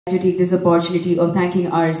To take this opportunity of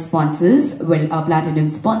thanking our sponsors. Well, our platinum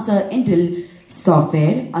sponsor Intel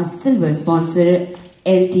Software, our silver sponsor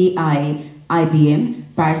LTI,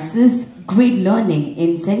 IBM, Parsis, Great Learning,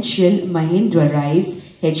 Essential, Mahindra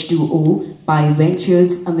Rice, H2O, Pi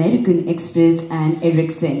Ventures, American Express and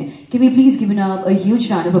Ericsson. Can we please give up a huge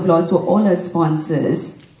round of applause for all our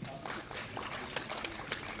sponsors?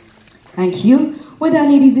 Thank you. With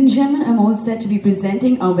that, ladies and gentlemen, I'm all set to be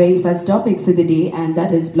presenting our very first topic for the day, and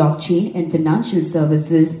that is blockchain and financial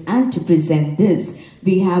services. And to present this,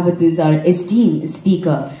 we have with us our esteemed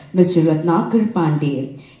speaker, Mr. Ratnakar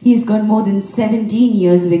Pandey. He's got more than 17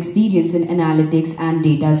 years of experience in analytics and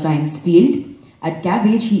data science field. At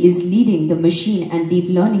Cabbage, he is leading the machine and deep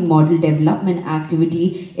learning model development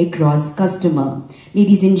activity across customer.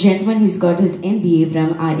 Ladies and gentlemen, he's got his MBA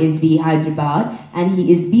from ISB Hyderabad and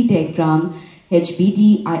he is BTech from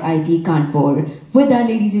HBT IIT Kanpur. With that,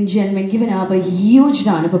 ladies and gentlemen, give up a huge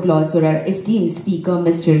round of applause for our esteemed speaker,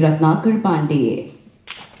 Mr. Ratnakar Pandey.